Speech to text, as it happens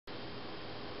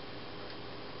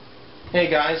Hey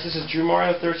guys, this is Drew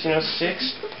Mario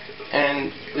 1306,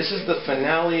 and this is the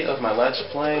finale of my Let's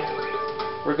Play.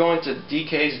 We're going to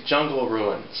DK's Jungle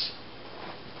Ruins,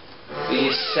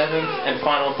 the 7th and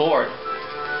final board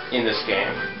in this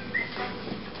game.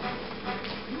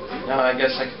 Now I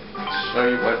guess I can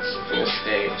show you what's in the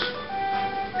stage.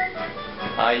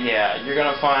 Yeah, you're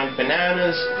gonna find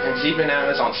bananas and Z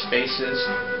bananas on spaces.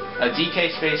 A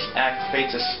DK space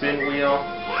activates a spin wheel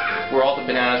where all the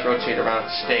bananas rotate around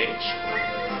the stage.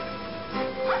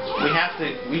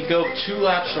 We go 2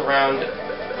 laps around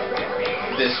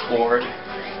this board,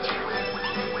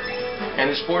 and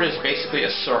this board is basically a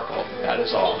circle, that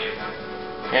is all.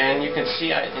 And you can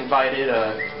see I invited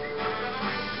I'm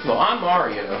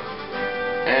Mario,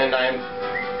 and I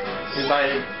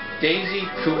invited Daisy,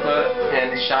 Koopa,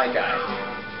 and Shy Guy.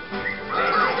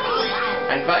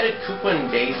 I invited Koopa and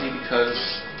Daisy because,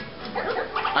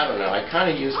 I don't know, I kind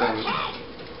of use them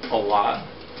a lot.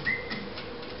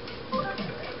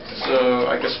 So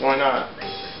I guess why not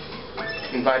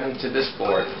invite him to this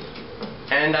board.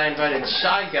 And I invited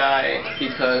Shy Guy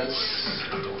because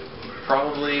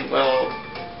probably, well,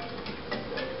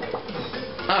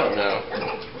 I don't know.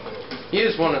 He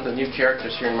is one of the new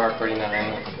characters here in Mario Party 9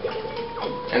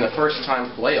 and the first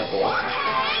time playable,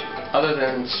 other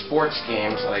than sports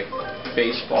games like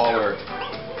baseball or,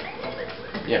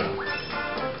 you know.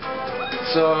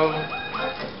 So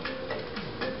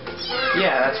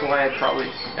yeah, that's why I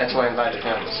invited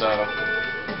him, so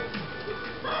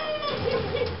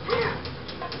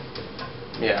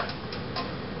yeah.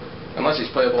 Unless he's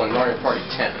playable in Mario Party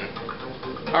 10.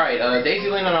 Alright, Daisy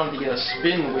landed on the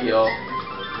spin wheel.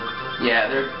 Yeah,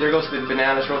 there goes the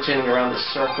bananas rotating around the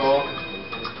circle.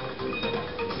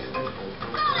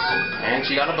 And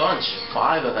she got a bunch.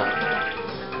 5 of them.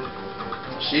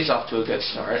 She's off to a good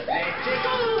start.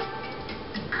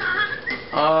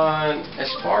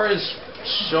 As far as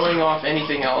showing off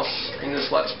anything else in this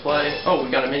Let's Play, oh,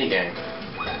 we got a minigame.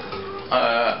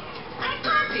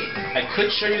 I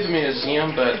could show you the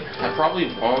museum, but I probably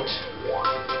won't,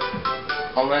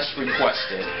 unless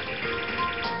requested.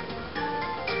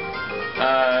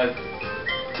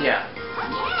 Yeah.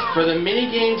 For the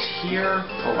minigames here,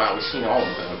 oh wow, we've seen all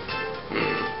of them.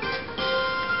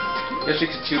 Guess we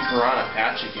could do Piranha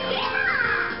Patch again.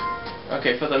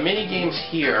 Okay, for the minigames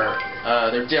here,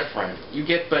 they're different. You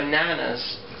get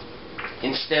bananas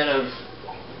instead of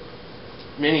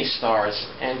mini stars,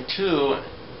 and 2,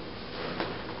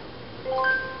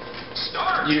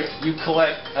 you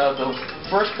collect, the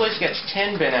first place gets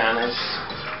 10 bananas,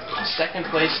 second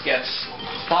place gets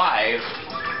 5,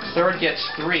 third gets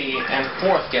 3, and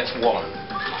fourth gets 1.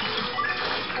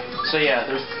 So yeah,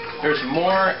 there's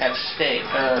more at stake,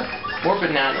 more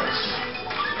bananas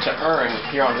to earn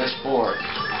here on this board.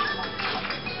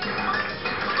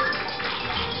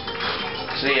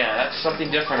 So yeah, that's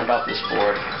something different about this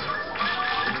board.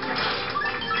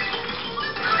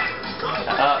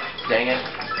 Dang it.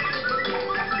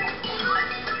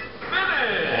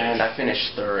 And I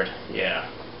finished 3rd, yeah.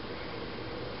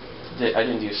 I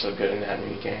didn't do so good in that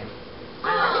mini game.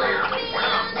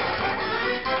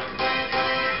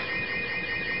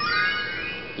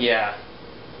 Yeah.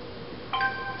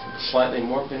 Slightly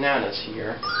more bananas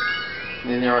here.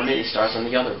 And then there are mini stars on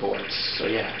the other boards, so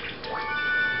yeah.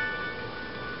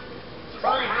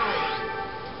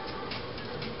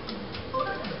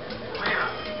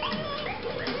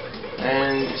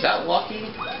 And is that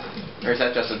lucky? Or is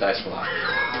that just a dice block?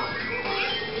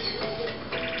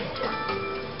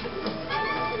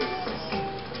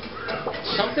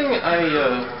 Something I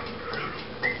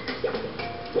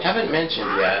haven't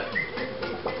mentioned yet,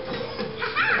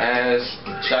 as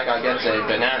Shy Guy gets a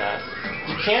banana,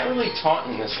 you can't really taunt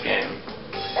in this game.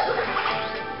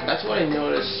 That's what I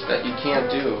noticed that you can't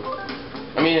do.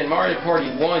 I mean, in Mario Party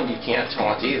 1 you can't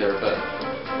taunt either, but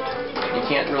you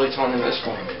can't really taunt in this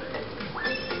one.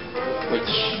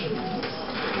 Which,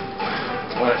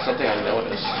 well, that's something I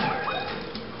noticed.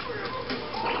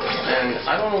 And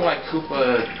I don't know why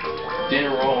Koopa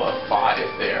didn't roll a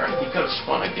 5 there. He could have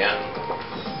spun again.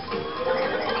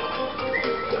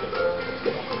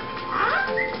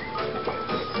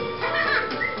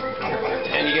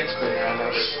 And he gets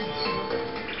bananas.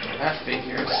 That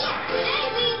figures.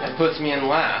 That puts me in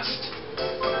last.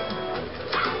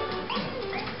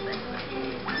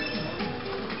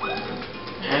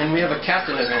 And we have a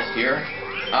captain event here.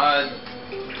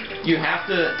 You have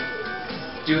to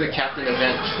do the captain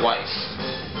event twice.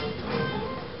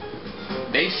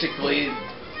 Basically,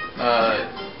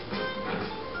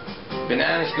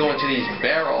 bananas go into these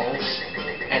barrels,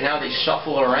 and now they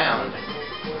shuffle around.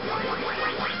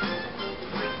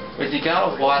 But you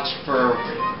gotta watch for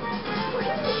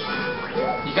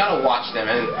gotta watch them,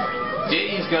 and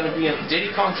Diddy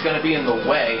Kong's gonna be in the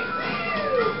way,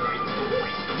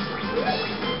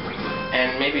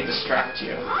 and maybe distract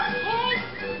you.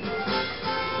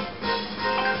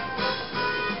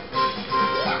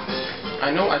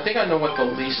 I think I know what the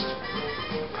least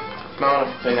amount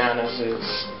of bananas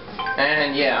is,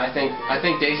 and yeah, I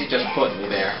think Daisy just put me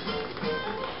there.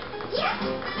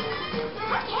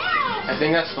 I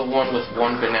think that's the one with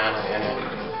one banana in it.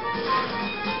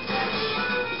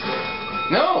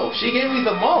 No, she gave me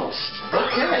the most.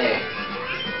 Okay.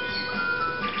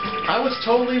 I was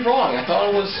totally wrong. I thought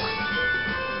it was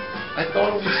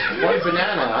one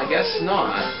banana. I guess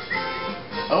not.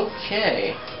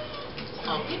 Okay.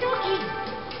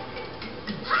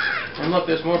 And look,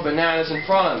 there's more bananas in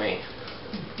front of me.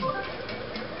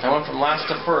 I went from last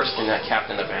to first in that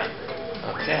captain event.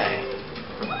 Okay.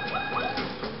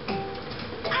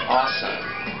 Awesome.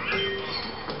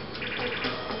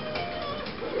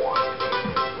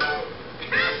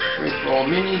 Free-for-all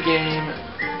mini-game.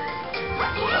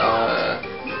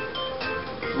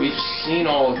 We've seen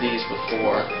all of these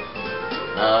before.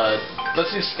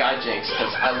 Let's do Skyjinx,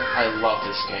 because I love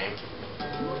this game.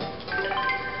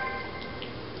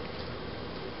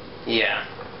 Yeah.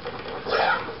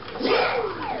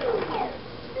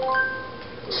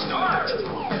 Start.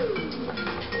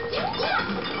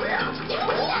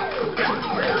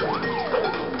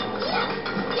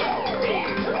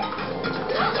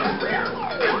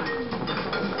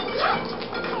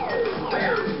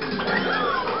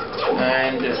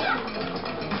 And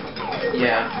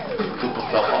yeah, Koopa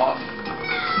fell off.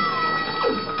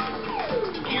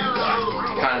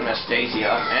 Kind of messed Daisy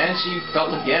up, and she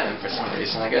fell again for some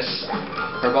reason. I guess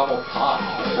her bubble popped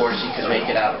before she could make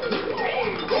it out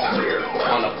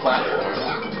on a platform.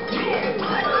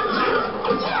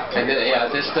 And yeah,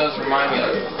 this does remind me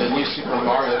of the new Super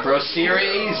Mario Bros.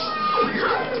 Series.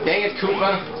 Dang it,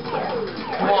 Koopa!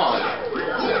 Come on.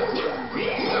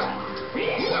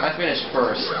 I finished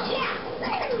first.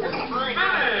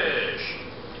 Finish!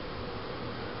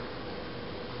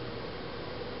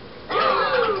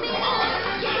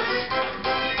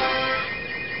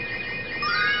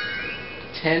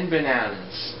 10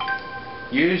 bananas.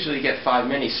 You usually get 5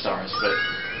 mini stars, but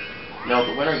no,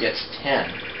 the winner gets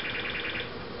 10.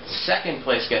 Second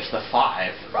place gets the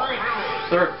 5.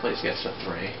 Third place gets the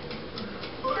 3.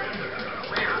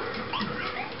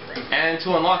 And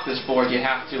to unlock this board, you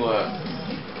have to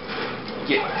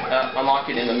unlock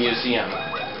it in the museum.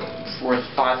 It's worth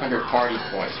 500 party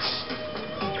points.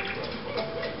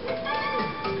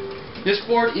 This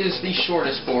board is the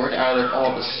shortest board out of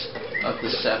all of the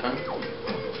 7.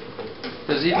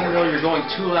 Because even though you're going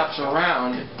 2 laps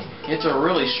around, it's a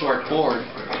really short board.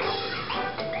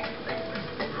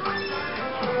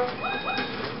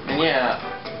 And yeah,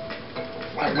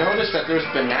 I've noticed that there's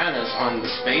bananas on the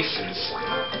spaces.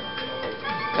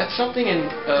 That's something in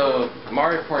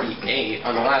Mario Party 8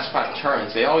 on the last 5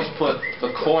 turns. They always put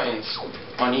the coins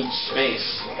on each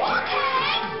space.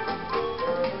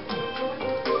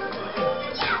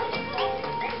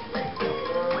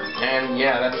 And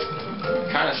yeah, that's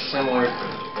kind of similar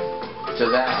to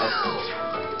that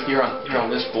here on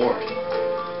this board.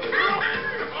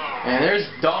 And there's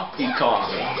Donkey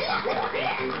Kong.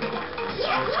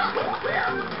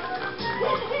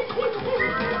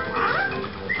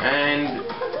 And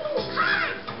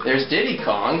there's Diddy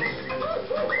Kong.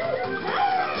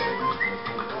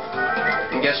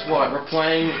 And guess what? We're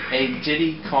playing a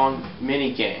Diddy Kong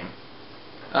minigame.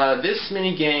 This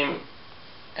minigame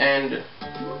and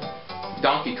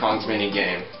Donkey Kong's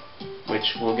minigame,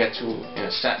 which we'll get to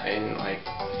in like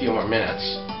a few more minutes,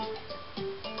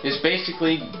 is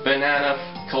basically banana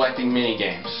collecting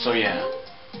minigames. So yeah.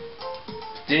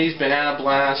 Diddy's Banana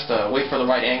Blast, wait for the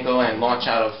right angle and launch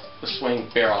out of the swing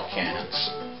barrel cannons.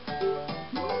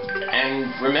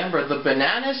 And remember, the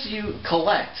bananas you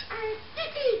collect.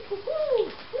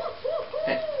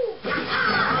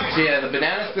 So yeah, the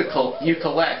bananas you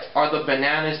collect are the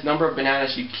number of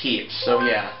bananas you keep. So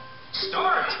yeah.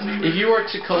 Start. If you were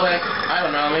to collect, I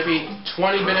don't know, maybe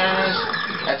 20 bananas,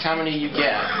 that's how many you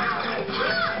get.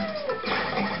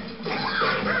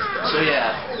 So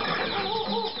yeah.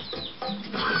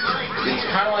 It's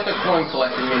kind of like a coin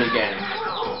collecting minigame.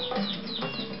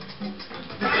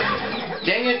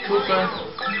 Dang it, Koopa.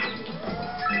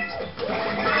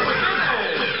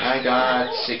 I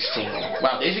got 16.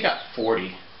 Wow, Daisy got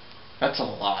 40. That's a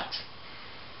lot.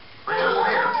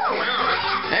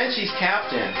 And she's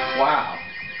captain. Wow.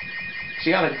 She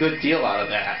got a good deal out of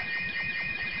that.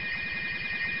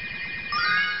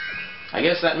 I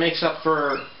guess that makes up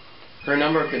for her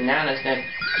number of bananas that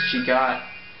she got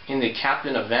in the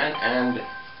captain event and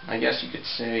I guess you could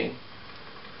say.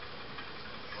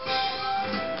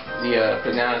 The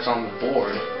bananas on the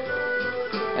board.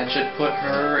 That should put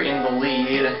her in the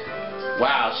lead.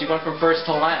 Wow, she went from first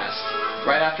to last.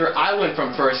 Right after I went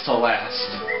from first to last.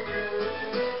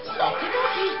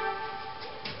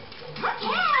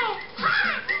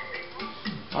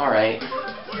 Alright.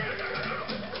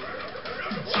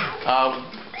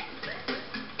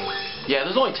 Yeah,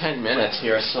 there's only 10 minutes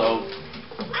here, so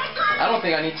I don't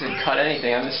think I need to cut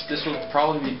anything. This will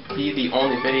probably be the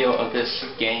only video of this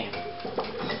game.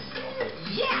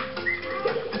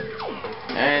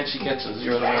 And she gets a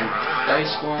 0 to 1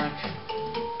 dice block.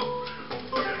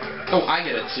 Oh, I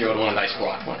get a 0 to 1 dice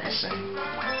block when I sing.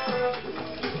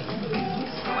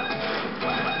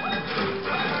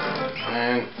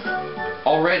 And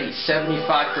already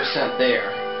 75%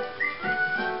 there.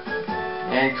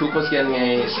 And Koopa's getting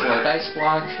a slow dice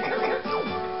block.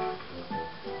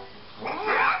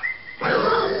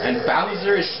 And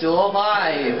Bowser is still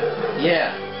alive.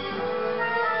 Yeah.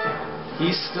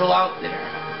 He's still out there.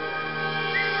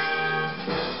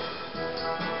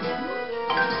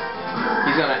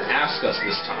 He's gonna ask us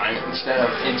this time instead of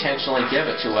intentionally give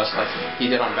it to us like he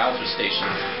did on Bowser Station.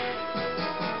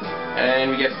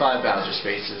 And we get 5 Bowser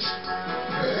spaces.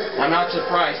 I'm not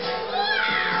surprised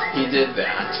he did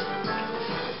that.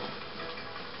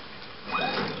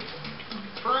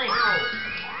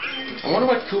 I wonder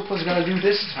what Koopa's gonna do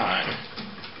this time.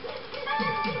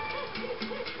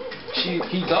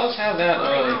 He does have that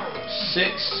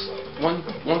 1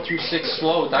 through 6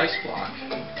 slow dice block.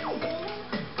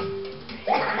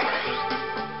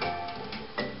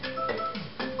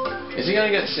 Is he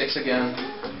gonna get 6 again?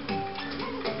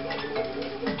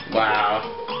 Wow.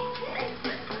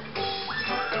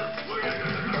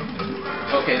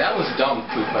 Okay, that was dumb,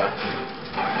 Koopa.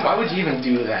 Why would you even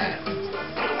do that?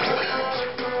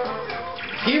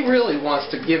 He really wants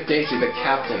to give Daisy the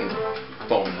captain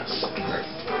bonus,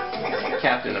 or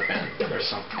captain event, or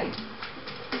something.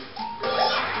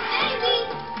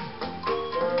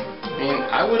 I mean,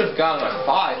 I would have gotten a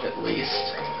 5 at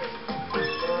least.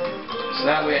 So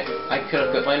that way I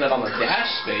could have landed on the dash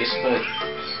space, but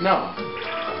no.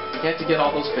 You have to get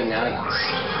all those bananas.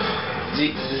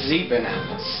 The Z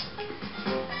bananas.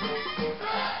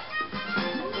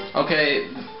 Okay,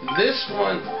 this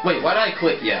one... Wait, why did I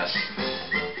click yes?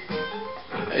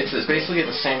 It's basically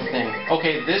the same thing.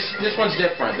 Okay, this one's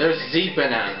different. There's Z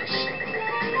bananas.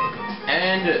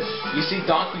 And you see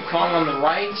Donkey Kong on the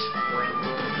right?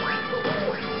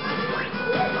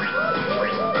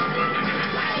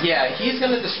 Yeah, he's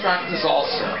gonna distract us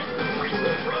also.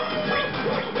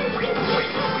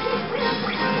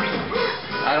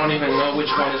 I don't even know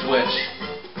which one is which.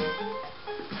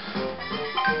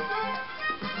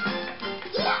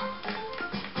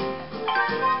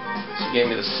 She gave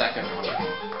me the second one.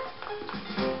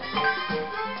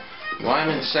 Why I'm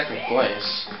in second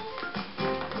place.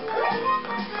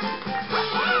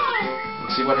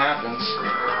 Let's see what happens.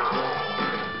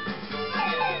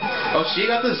 Oh, she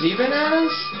got the Z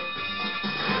bananas?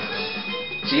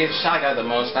 She gave Shy Guy the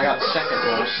most. I got second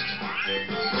most.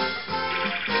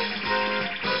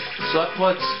 So that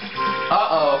puts...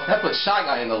 Uh-oh. That puts Shy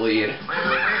Guy in the lead.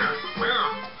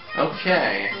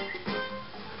 Okay.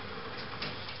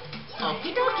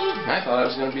 I thought I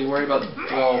was going to be worried about...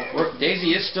 Well,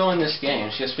 Daisy is still in this game.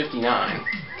 She has 59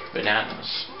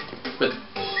 bananas. But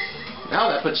now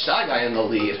that puts Shy Guy in the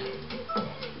lead.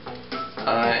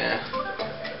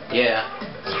 Yeah.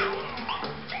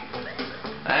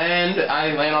 And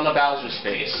I land on the Bowser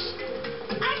space.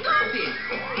 I got this.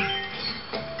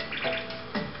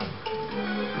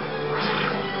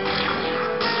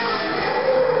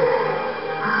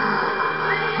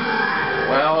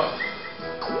 Well,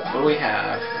 what do we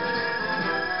have?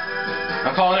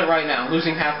 I'm calling it right now.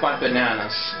 Losing half my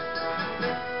bananas.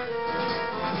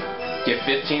 Get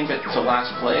 15 to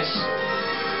last place.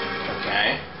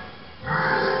 Okay.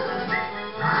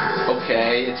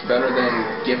 Okay, it's better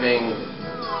than giving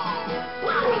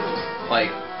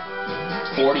like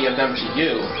 40 of them to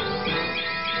you.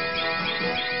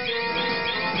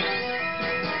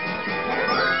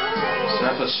 So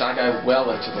that puts Shy Guy well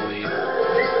into the lead.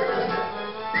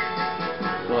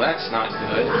 Well, that's not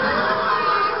good.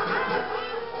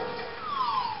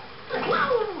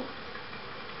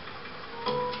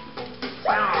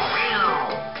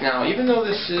 Now, even though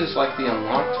this is like the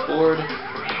unlocked board,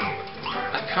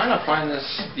 I kind of find this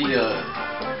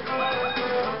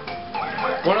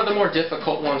one of the more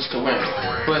difficult ones to win.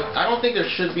 But I don't think there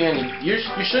should be any... You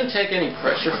shouldn't take any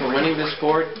pressure for winning this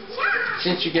board,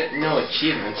 since you get no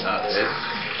achievements out of it.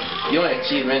 The only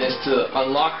achievement is to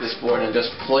unlock this board and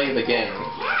just play the game.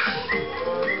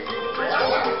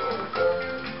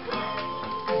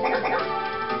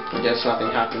 Guess nothing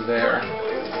happened there.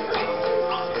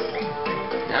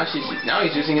 Now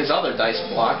he's using his other dice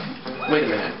block. Wait a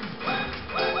minute.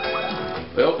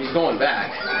 Well, he's going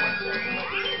back.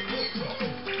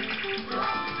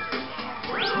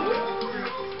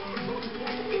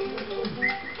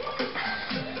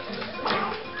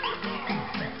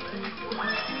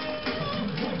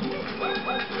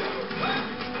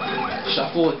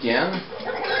 Shuffle again?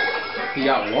 He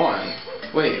got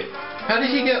 1. Wait, how did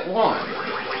he get 1?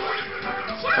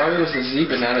 Probably was the Z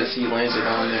bananas he landed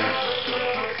on there.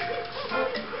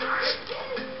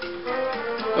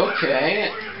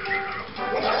 Okay.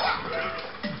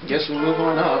 Guess we'll move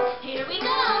on up. Here we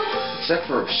go. Except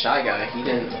for Shy Guy, he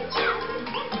didn't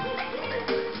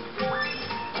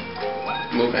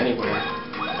move anywhere.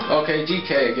 Okay,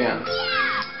 DK again.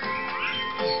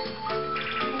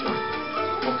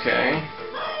 Okay.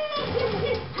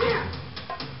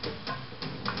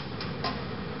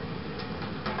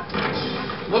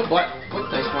 What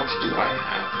dice blocks do I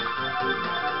have?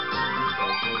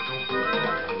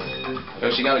 Oh,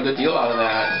 she got a good deal out of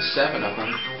that. 7 of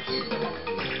them.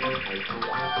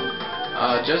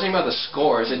 Judging by the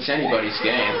scores, it's anybody's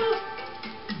game.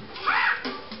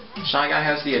 Shy Guy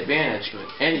has the advantage, but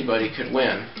anybody could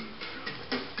win.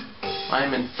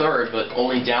 I'm in 3rd, but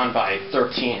only down by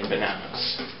 13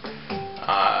 bananas.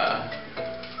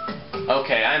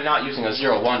 Okay, I'm not using a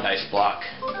 0-1 dice block.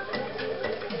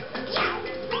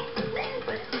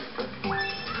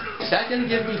 Is that going to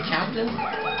give me captain?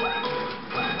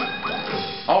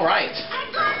 Alright.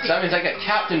 So that means I get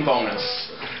captain bonus.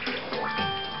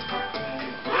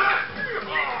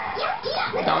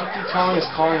 Donkey Kong is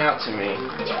calling out to me.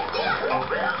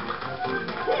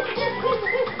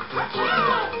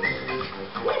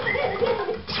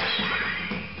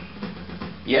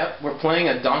 Yep, we're playing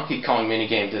a Donkey Kong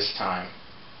minigame this time.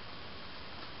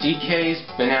 DK's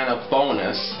banana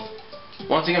bonus.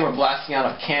 Once again we're blasting out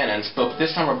of cannons, but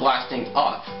this time we're blasting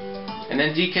up. And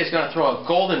then DK's going to throw a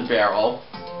golden barrel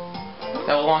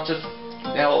that will launch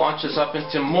us up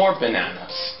into more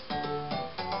bananas.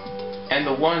 And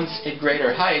the ones at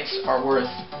greater heights are worth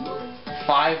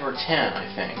 5 or 10, I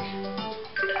think.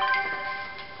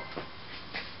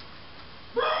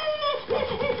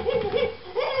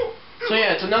 So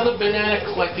yeah, it's another banana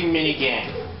collecting mini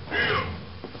game.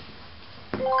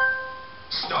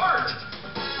 Start.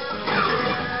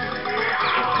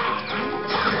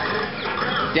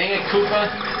 Dang it, Koopa!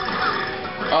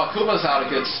 Oh, Koopa's got a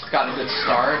good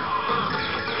start.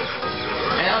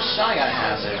 And now Shy Guy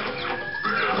has it.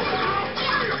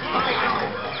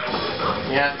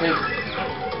 Yeah, I think.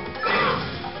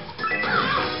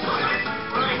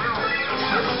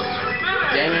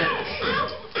 Dang it.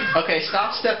 Okay,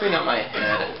 stop stepping on my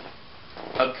head.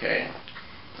 Okay.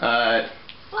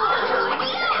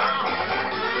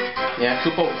 Yeah,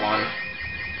 Koopa won.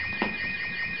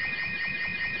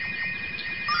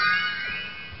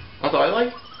 Although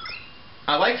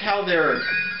I like how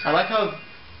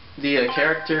the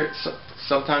character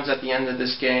sometimes at the end of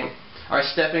this game are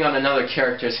stepping on another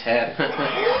character's head.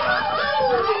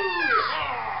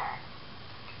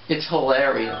 It's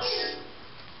hilarious.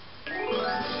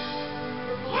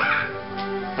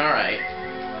 Alright.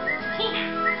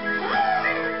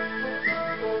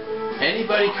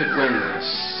 Anybody could win this,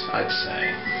 I'd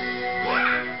say.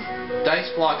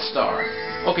 Dice block star.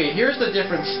 Okay, here's the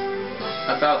difference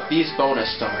about these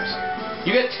bonus stars.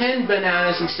 You get 10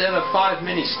 bananas instead of 5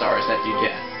 mini stars that you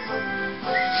get.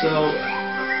 So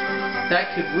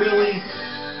that could really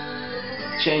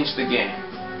change the game.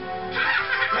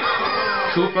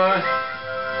 Koopa,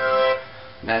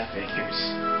 that figures.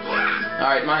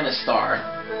 Alright, mine is star.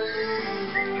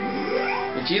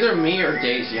 It's either me or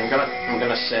Daisy. I'm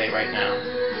gonna say right now.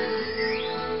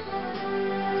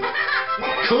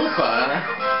 Koopa?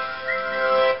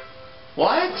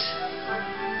 What?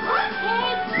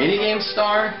 Minigame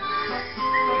star?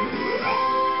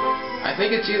 I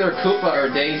think it's either Koopa or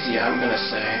Daisy, I'm gonna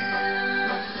say.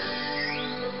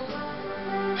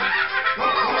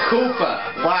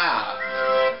 Koopa! Wow!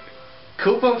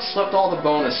 Koopa slipped all the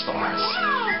bonus stars.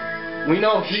 We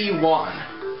know he won.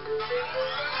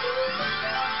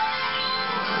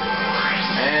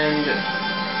 And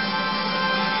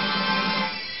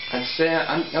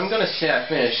I'm gonna say I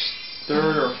finished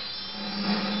 3rd or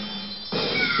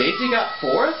Daisy got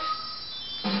 4th?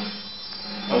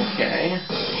 Okay.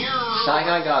 Shy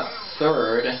Guy got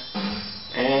 3rd.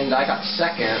 And I got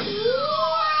 2nd.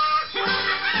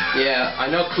 Yeah, I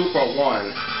know Koopa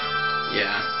won.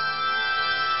 Yeah.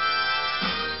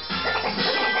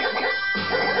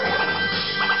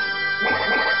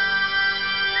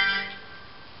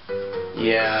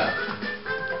 Yeah.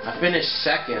 I finished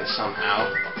 2nd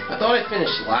somehow. I thought I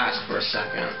finished last for a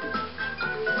second.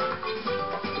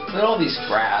 Look at all these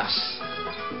graphs.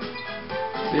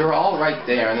 They were all right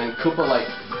there, and then Koopa like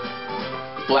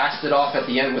blasted off at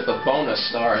the end with the bonus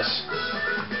stars.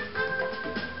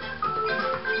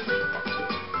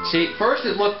 See, first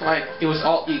it looked like it was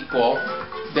all equal.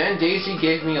 Then Daisy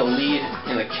gave me a lead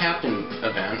in the captain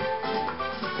event.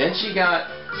 Then she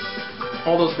got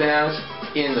all those bananas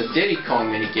in the Diddy Kong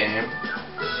minigame.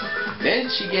 Then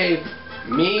she gave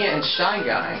me and Shy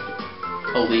Guy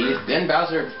a lead. Then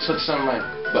Bowser took some of my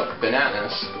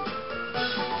bananas.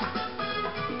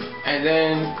 And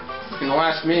then in the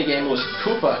last minigame it was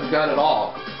Koopa who got it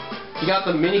all. He got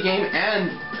the minigame and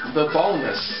the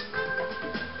bonus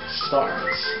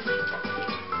stars.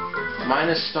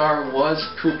 Minus star was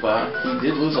Koopa. He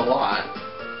did lose a lot.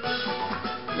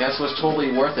 Yes, it was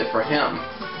totally worth it for him.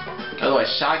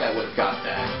 Otherwise Shy Guy would have got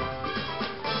that.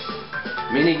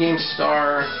 Minigame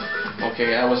star.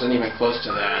 Okay, I wasn't even close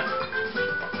to that.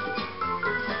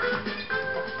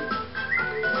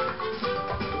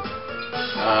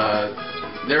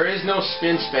 There is no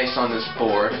spin space on this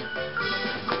board.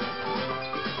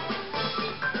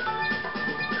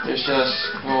 There's just,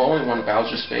 well, only one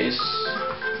Bowser space,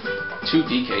 2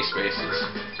 DK spaces.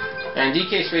 And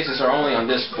DK spaces are only on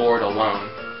this board alone.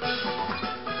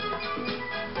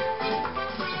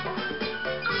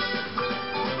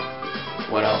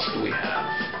 What else do we have?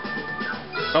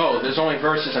 Oh, there's only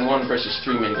versus and 1 versus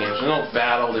 3 minigames. There's no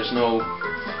battle, there's no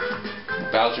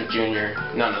Bowser Jr.,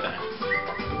 none of that.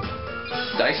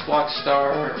 Dice Block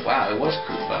Star, wow, it was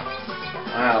Koopa.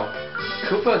 Wow.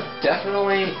 Koopa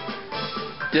definitely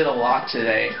did a lot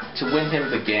today to win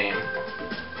him the game.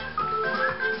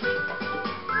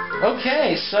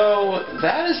 Okay, so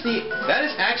that is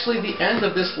actually the end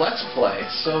of this Let's Play.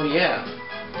 So yeah.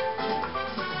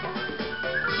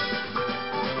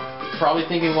 Probably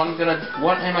thinking what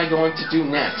am I going to do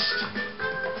next?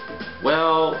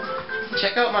 Well,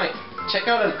 check out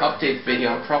an update video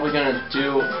I'm probably gonna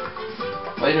do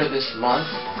later this month.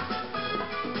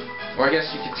 Or I guess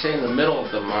you could say in the middle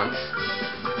of the month.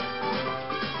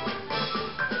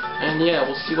 And yeah,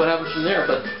 we'll see what happens from there.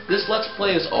 But this Let's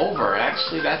Play is over.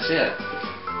 Actually, that's it.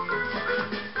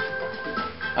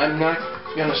 I'm not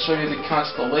going to show you the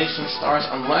constellation stars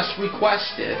unless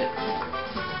requested.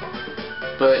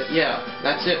 But yeah,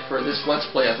 that's it for this Let's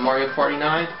Play of Mario Party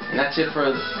 9. And that's it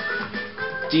for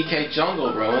DK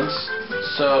Jungle Ruins.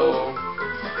 So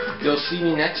you'll see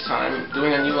me next time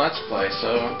doing a new Let's Play.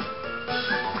 So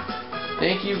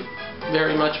thank you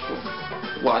very much for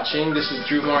watching. This is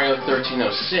Drew Mario 1306,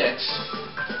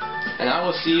 and I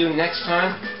will see you next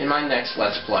time in my next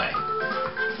Let's Play.